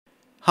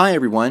Hi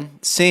everyone,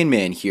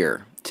 Sandman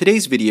here.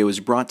 Today's video is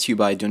brought to you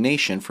by a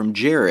donation from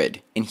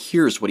Jared, and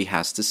here's what he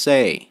has to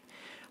say.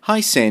 Hi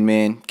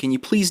Sandman, can you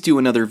please do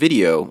another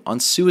video on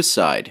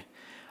suicide?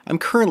 I'm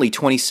currently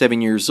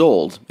 27 years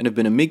old and have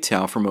been a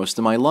MGTOW for most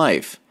of my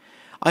life.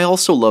 I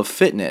also love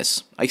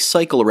fitness. I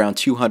cycle around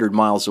 200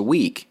 miles a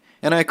week,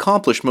 and I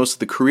accomplished most of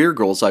the career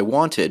goals I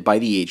wanted by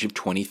the age of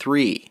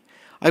 23.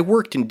 I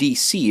worked in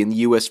DC in the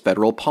US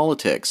federal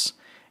politics,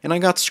 and I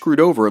got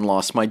screwed over and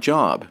lost my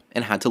job,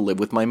 and had to live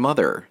with my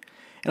mother.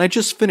 And I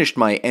just finished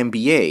my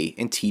MBA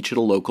and teach at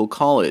a local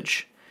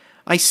college.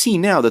 I see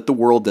now that the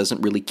world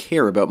doesn't really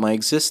care about my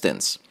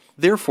existence.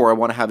 Therefore, I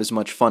want to have as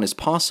much fun as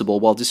possible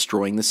while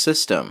destroying the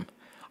system.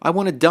 I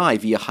want to die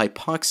via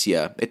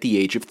hypoxia at the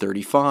age of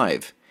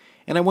 35.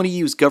 And I want to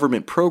use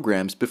government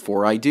programs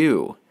before I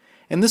do.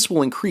 And this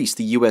will increase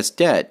the US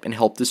debt and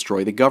help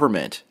destroy the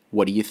government.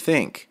 What do you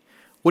think?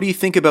 What do you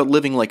think about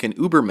living like an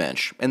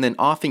Ubermensch and then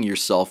offing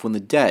yourself when the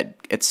debt,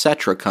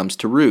 etc. comes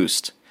to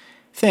roost?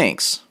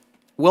 Thanks.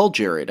 Well,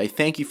 Jared, I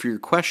thank you for your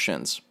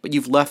questions, but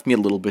you've left me a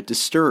little bit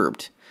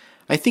disturbed.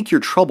 I think you're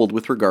troubled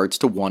with regards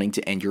to wanting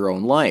to end your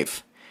own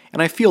life,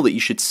 and I feel that you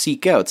should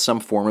seek out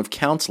some form of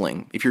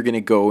counseling if you're going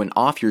to go and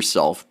off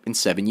yourself in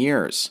 7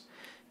 years.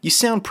 You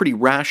sound pretty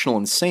rational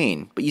and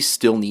sane, but you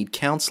still need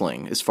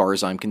counseling, as far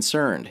as I'm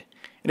concerned.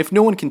 And if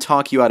no one can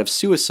talk you out of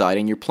suicide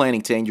and you're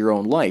planning to end your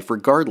own life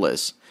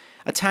regardless,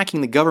 attacking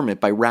the government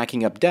by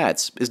racking up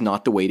debts is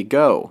not the way to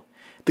go.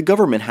 The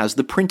government has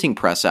the printing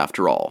press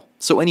after all,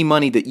 so any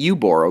money that you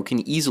borrow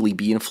can easily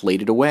be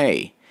inflated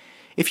away.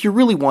 If you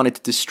really wanted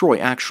to destroy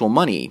actual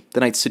money,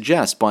 then I'd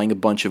suggest buying a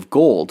bunch of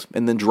gold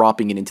and then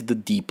dropping it into the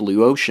deep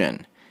blue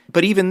ocean.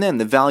 But even then,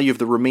 the value of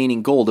the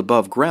remaining gold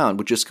above ground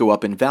would just go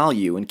up in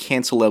value and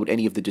cancel out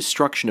any of the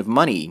destruction of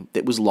money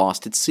that was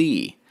lost at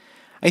sea.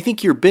 I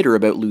think you're bitter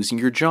about losing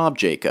your job,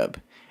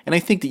 Jacob. And I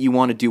think that you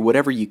want to do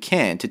whatever you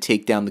can to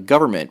take down the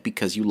government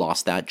because you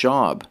lost that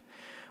job.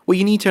 What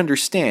you need to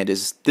understand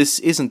is this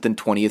isn't the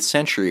 20th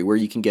century where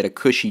you can get a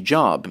cushy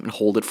job and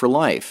hold it for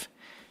life.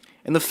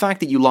 And the fact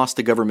that you lost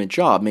a government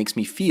job makes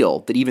me feel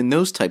that even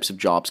those types of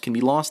jobs can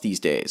be lost these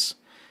days.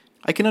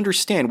 I can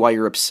understand why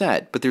you're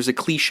upset, but there's a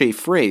cliche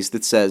phrase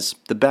that says,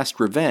 the best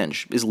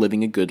revenge is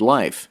living a good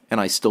life,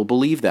 and I still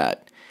believe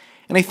that.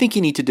 And I think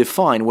you need to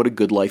define what a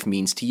good life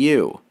means to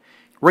you.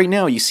 Right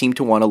now, you seem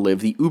to want to live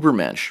the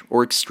Ubermensch,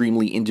 or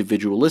extremely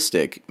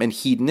individualistic and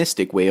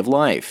hedonistic way of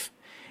life.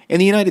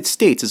 And the United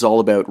States is all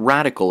about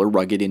radical or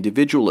rugged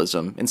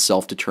individualism and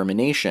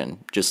self-determination,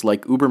 just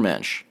like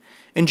Ubermensch.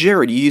 And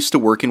Jared, you used to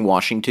work in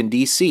Washington,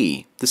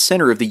 D.C., the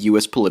center of the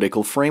U.S.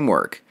 political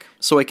framework,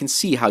 so I can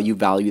see how you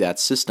value that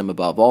system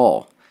above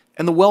all.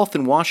 And the wealth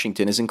in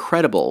Washington is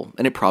incredible,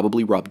 and it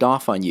probably rubbed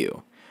off on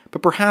you.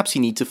 But perhaps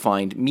you need to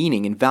find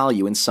meaning and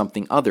value in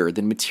something other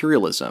than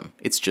materialism.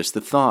 It's just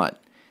a thought.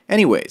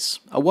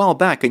 Anyways, a while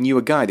back I knew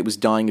a guy that was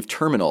dying of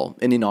terminal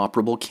and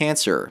inoperable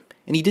cancer,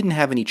 and he didn't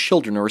have any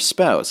children or a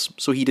spouse,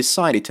 so he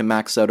decided to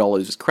max out all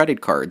of his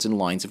credit cards and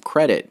lines of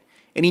credit,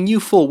 and he knew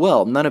full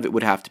well none of it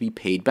would have to be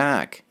paid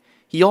back.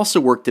 He also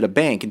worked at a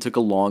bank and took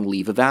a long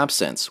leave of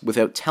absence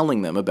without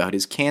telling them about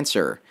his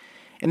cancer,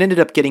 and ended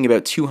up getting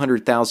about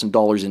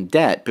 $200,000 in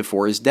debt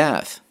before his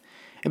death.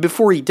 And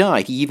before he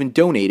died, he even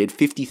donated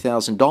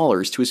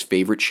 $50,000 to his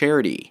favorite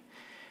charity.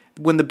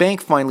 When the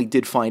bank finally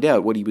did find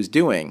out what he was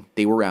doing,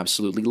 they were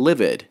absolutely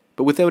livid,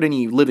 but without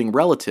any living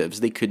relatives,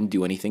 they couldn't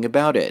do anything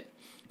about it.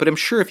 But I'm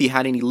sure if he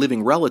had any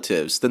living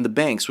relatives, then the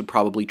banks would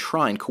probably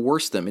try and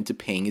coerce them into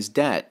paying his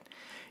debt.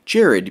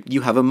 Jared,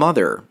 you have a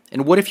mother,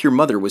 and what if your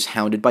mother was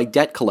hounded by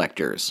debt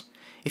collectors?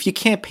 If you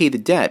can't pay the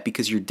debt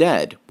because you're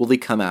dead, will they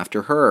come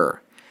after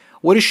her?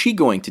 What is she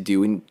going to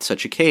do in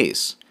such a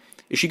case?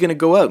 Is she going to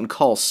go out and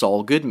call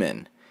Saul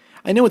Goodman?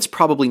 I know it's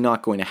probably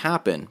not going to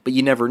happen, but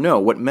you never know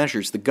what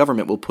measures the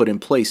government will put in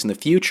place in the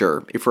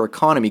future if our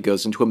economy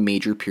goes into a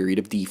major period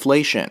of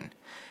deflation.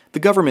 The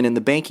government and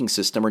the banking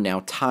system are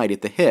now tied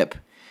at the hip,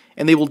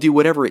 and they will do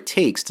whatever it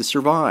takes to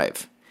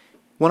survive.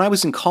 When I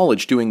was in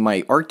college doing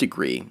my art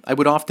degree, I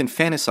would often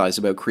fantasize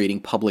about creating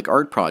public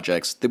art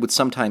projects that would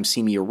sometimes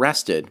see me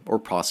arrested, or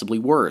possibly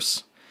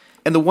worse.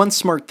 And the one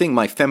smart thing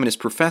my feminist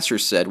professor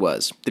said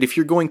was that if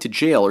you're going to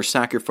jail or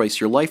sacrifice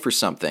your life for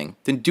something,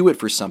 then do it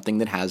for something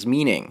that has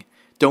meaning.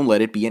 Don't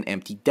let it be an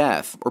empty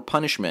death or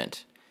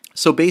punishment.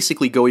 So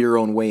basically go your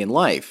own way in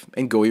life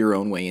and go your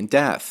own way in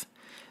death.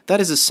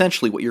 That is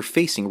essentially what you're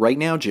facing right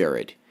now,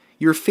 Jared.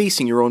 You're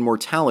facing your own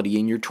mortality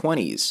in your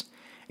 20s.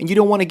 And you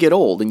don't want to get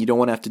old, and you don't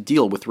want to have to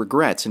deal with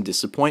regrets and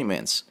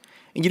disappointments.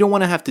 And you don't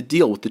want to have to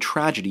deal with the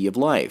tragedy of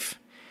life.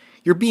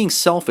 You're being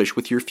selfish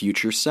with your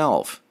future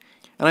self.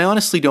 And I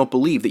honestly don't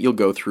believe that you'll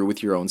go through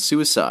with your own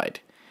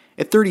suicide.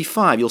 At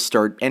 35, you'll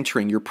start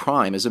entering your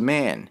prime as a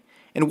man.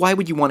 And why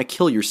would you want to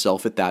kill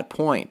yourself at that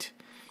point?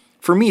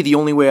 For me, the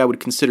only way I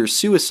would consider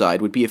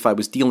suicide would be if I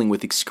was dealing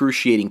with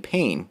excruciating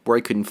pain where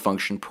I couldn't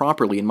function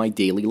properly in my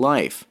daily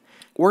life.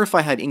 Or if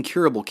I had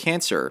incurable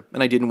cancer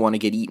and I didn't want to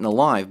get eaten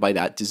alive by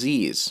that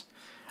disease.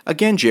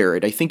 Again,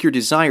 Jared, I think your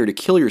desire to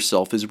kill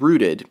yourself is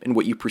rooted in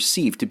what you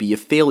perceive to be a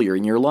failure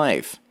in your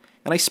life.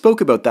 And I spoke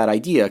about that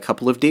idea a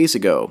couple of days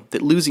ago,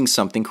 that losing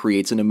something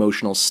creates an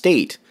emotional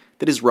state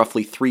that is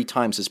roughly 3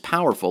 times as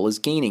powerful as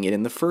gaining it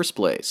in the first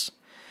place.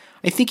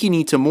 I think you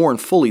need to mourn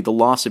fully the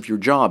loss of your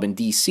job in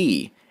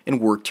DC and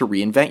work to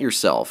reinvent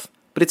yourself,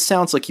 but it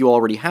sounds like you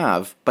already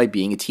have by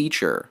being a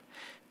teacher.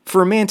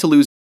 For a man to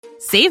lose...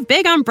 Save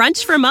big on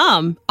brunch for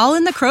mom, all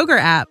in the Kroger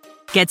app.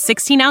 Get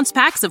 16-ounce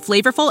packs of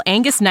flavorful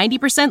Angus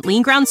 90%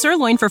 lean ground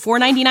sirloin for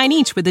 $4.99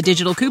 each with a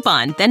digital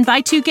coupon. Then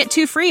buy 2, get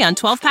 2 free on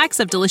 12 packs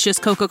of delicious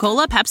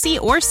Coca-Cola, Pepsi,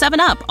 or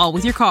 7-Up, all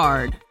with your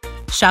card.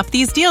 Shop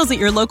these deals at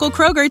your local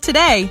Kroger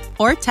today,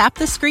 or tap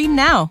the screen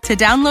now to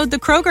download the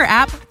Kroger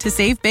app to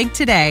save big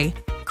today.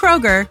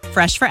 Kroger,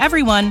 fresh for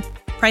everyone.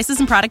 Prices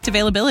and product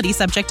availability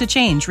subject to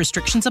change.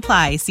 Restrictions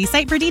apply. See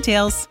site for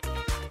details.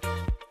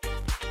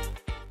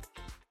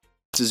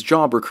 His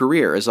job or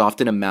career is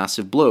often a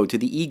massive blow to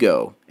the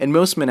ego, and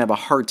most men have a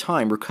hard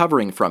time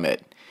recovering from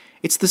it.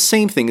 It's the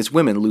same thing as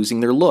women losing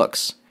their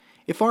looks.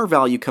 If our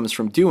value comes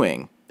from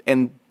doing,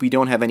 and we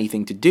don't have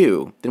anything to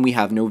do, then we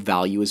have no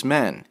value as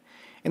men.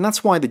 And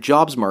that's why the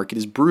jobs market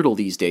is brutal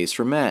these days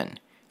for men.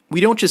 We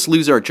don't just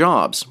lose our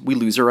jobs, we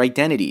lose our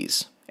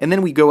identities. And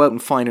then we go out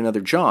and find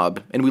another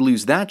job, and we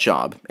lose that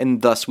job,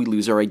 and thus we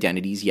lose our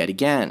identities yet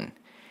again.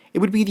 It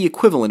would be the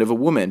equivalent of a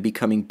woman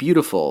becoming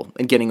beautiful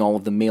and getting all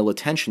of the male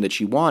attention that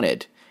she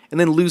wanted, and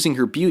then losing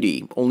her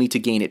beauty only to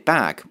gain it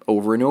back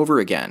over and over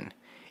again.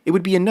 It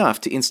would be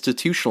enough to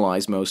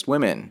institutionalize most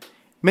women.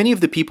 Many of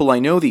the people I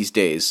know these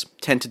days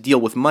tend to deal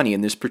with money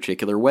in this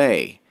particular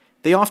way.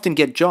 They often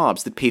get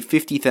jobs that pay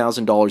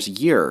 $50,000 a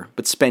year,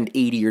 but spend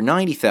 $80,000 or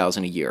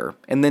 $90,000 a year,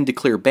 and then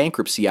declare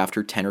bankruptcy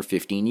after 10 or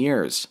 15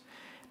 years.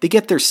 They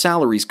get their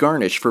salaries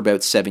garnished for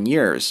about 7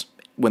 years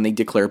when they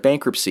declare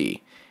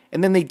bankruptcy,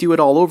 and then they do it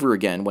all over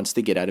again once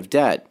they get out of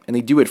debt, and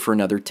they do it for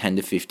another 10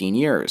 to 15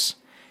 years.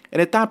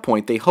 And at that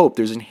point, they hope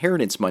there's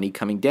inheritance money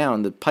coming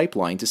down the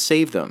pipeline to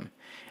save them.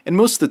 And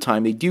most of the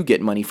time, they do get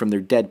money from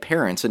their dead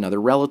parents and other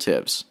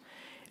relatives.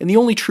 And the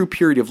only true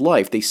period of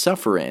life they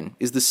suffer in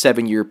is the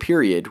 7-year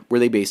period where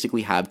they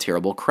basically have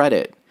terrible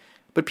credit.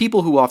 But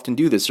people who often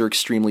do this are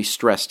extremely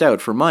stressed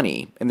out for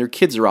money, and their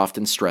kids are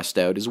often stressed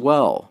out as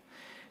well.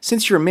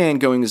 Since you're a man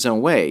going his own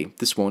way,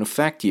 this won't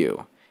affect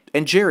you.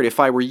 And Jared, if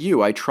I were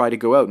you, I'd try to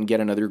go out and get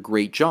another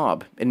great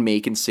job, and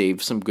make and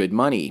save some good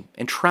money,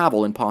 and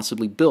travel and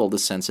possibly build a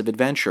sense of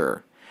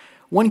adventure.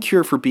 One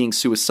cure for being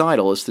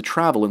suicidal is to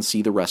travel and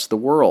see the rest of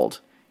the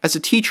world. As a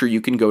teacher,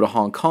 you can go to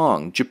Hong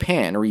Kong,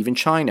 Japan, or even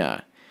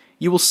China.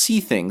 You will see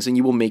things and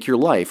you will make your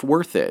life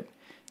worth it.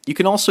 You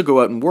can also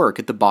go out and work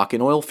at the Bakken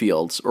oil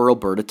fields or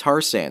Alberta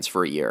tar sands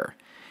for a year,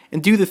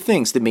 and do the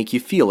things that make you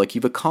feel like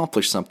you've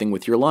accomplished something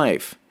with your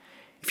life.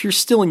 If you're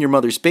still in your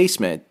mother's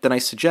basement, then I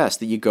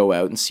suggest that you go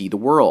out and see the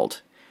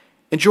world.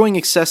 Enjoying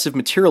excessive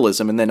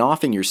materialism and then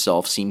offing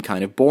yourself seem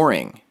kind of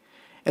boring.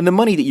 And the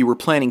money that you were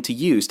planning to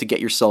use to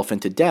get yourself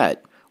into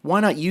debt,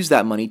 why not use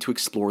that money to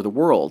explore the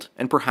world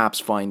and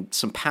perhaps find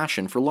some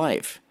passion for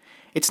life?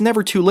 It's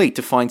never too late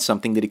to find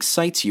something that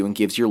excites you and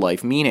gives your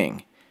life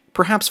meaning.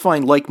 Perhaps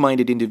find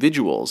like-minded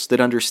individuals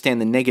that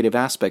understand the negative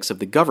aspects of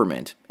the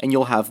government, and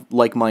you'll have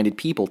like-minded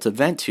people to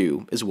vent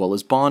to as well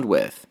as bond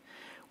with.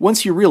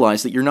 Once you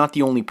realize that you're not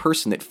the only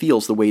person that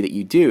feels the way that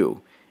you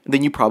do,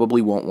 then you probably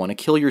won't want to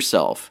kill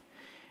yourself.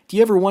 Do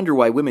you ever wonder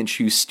why women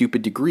choose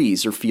stupid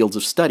degrees or fields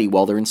of study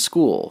while they're in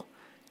school?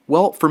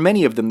 Well, for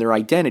many of them, their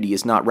identity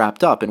is not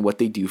wrapped up in what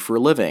they do for a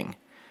living.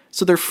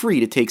 So they're free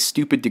to take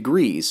stupid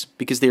degrees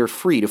because they are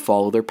free to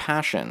follow their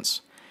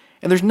passions.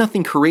 And there's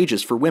nothing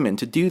courageous for women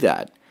to do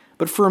that.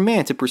 But for a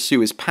man to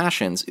pursue his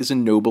passions is a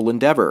noble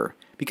endeavor,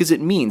 because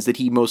it means that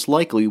he most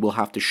likely will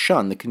have to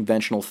shun the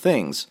conventional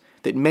things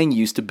that men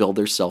use to build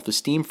their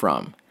self-esteem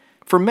from.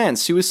 For men,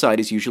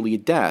 suicide is usually a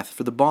death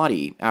for the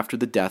body after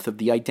the death of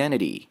the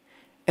identity.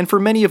 And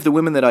for many of the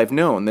women that I've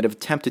known that have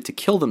attempted to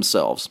kill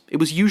themselves, it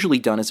was usually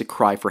done as a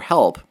cry for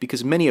help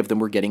because many of them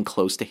were getting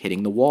close to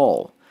hitting the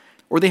wall.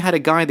 Or they had a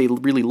guy they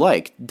really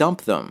liked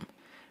dump them.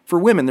 For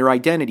women, their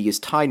identity is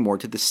tied more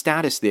to the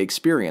status they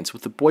experience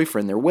with the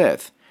boyfriend they're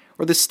with,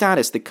 or the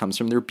status that comes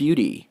from their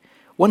beauty.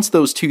 Once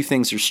those two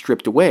things are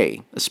stripped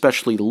away,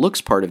 especially the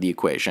looks part of the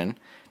equation,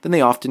 then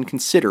they often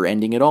consider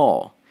ending it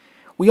all.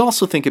 We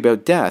also think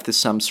about death as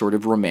some sort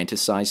of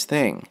romanticized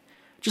thing.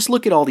 Just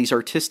look at all these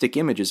artistic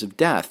images of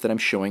death that I'm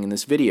showing in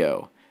this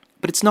video.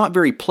 But it's not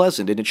very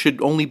pleasant, and it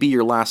should only be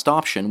your last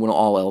option when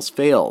all else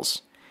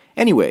fails.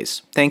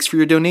 Anyways, thanks for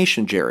your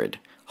donation, Jared.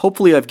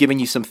 Hopefully I've given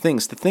you some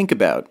things to think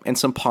about and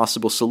some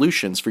possible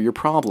solutions for your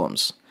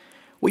problems.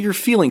 What you're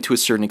feeling to a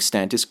certain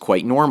extent is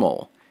quite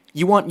normal.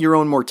 You want your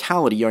own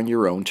mortality on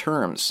your own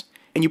terms.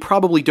 And you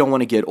probably don't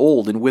want to get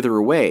old and wither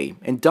away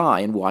and die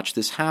and watch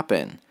this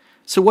happen.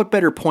 So what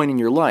better point in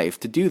your life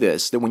to do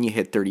this than when you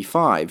hit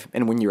 35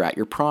 and when you're at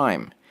your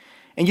prime?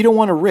 And you don't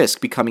want to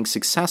risk becoming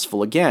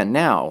successful again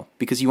now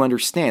because you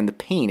understand the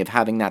pain of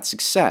having that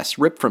success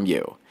ripped from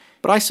you.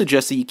 But I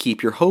suggest that you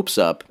keep your hopes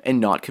up and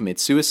not commit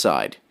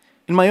suicide.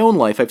 In my own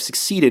life, I've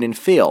succeeded and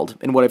failed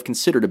in what I've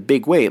considered a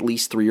big way at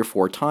least 3 or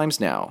 4 times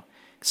now.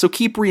 So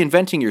keep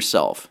reinventing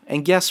yourself,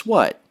 and guess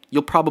what?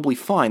 you'll probably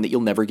find that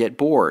you'll never get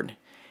bored.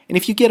 And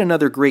if you get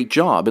another great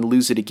job and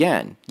lose it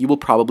again, you will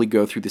probably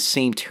go through the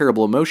same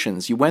terrible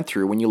emotions you went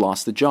through when you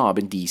lost the job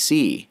in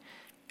DC.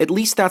 At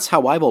least that's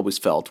how I've always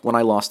felt when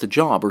I lost a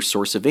job or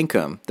source of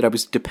income that I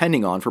was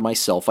depending on for my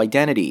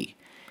self-identity.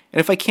 And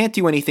if I can't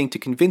do anything to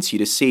convince you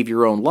to save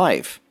your own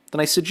life,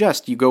 then I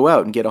suggest you go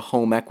out and get a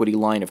home equity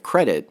line of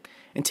credit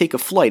and take a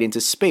flight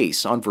into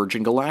space on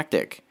Virgin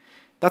Galactic.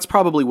 That's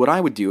probably what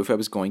I would do if I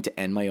was going to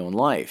end my own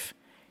life.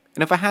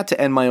 And if I had to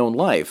end my own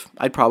life,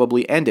 I'd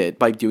probably end it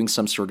by doing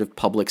some sort of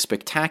public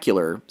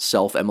spectacular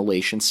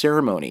self-immolation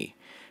ceremony.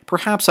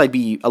 Perhaps I'd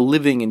be a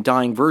living and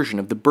dying version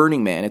of the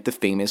Burning Man at the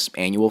famous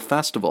annual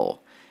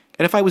festival.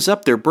 And if I was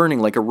up there burning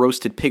like a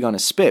roasted pig on a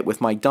spit with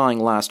my dying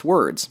last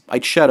words,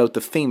 I'd shout out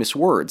the famous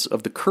words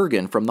of the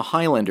Kurgan from the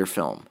Highlander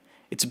film.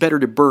 It's better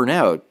to burn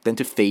out than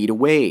to fade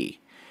away.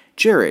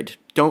 Jared,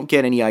 don't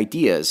get any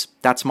ideas.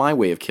 That's my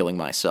way of killing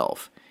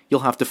myself.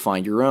 You'll have to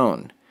find your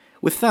own.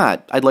 With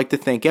that, I'd like to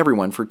thank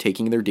everyone for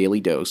taking their daily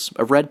dose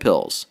of red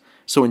pills.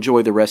 So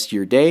enjoy the rest of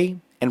your day,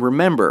 and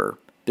remember,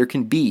 there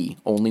can be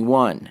only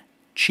one.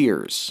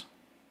 Cheers.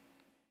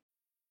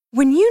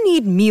 When you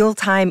need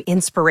mealtime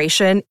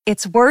inspiration,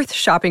 it's worth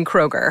shopping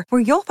Kroger, where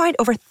you'll find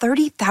over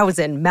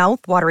 30,000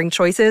 mouth-watering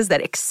choices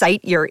that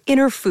excite your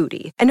inner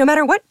foodie. And no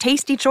matter what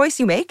tasty choice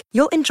you make,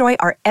 you'll enjoy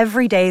our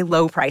everyday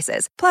low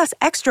prices, plus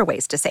extra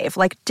ways to save,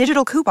 like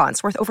digital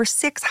coupons worth over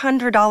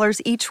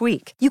 $600 each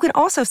week. You can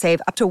also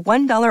save up to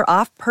 $1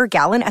 off per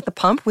gallon at the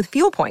pump with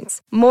fuel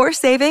points. More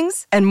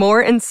savings and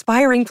more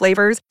inspiring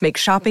flavors make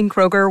shopping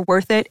Kroger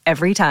worth it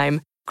every time.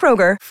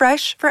 Kroger,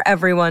 fresh for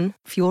everyone.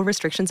 Fuel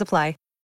restrictions apply.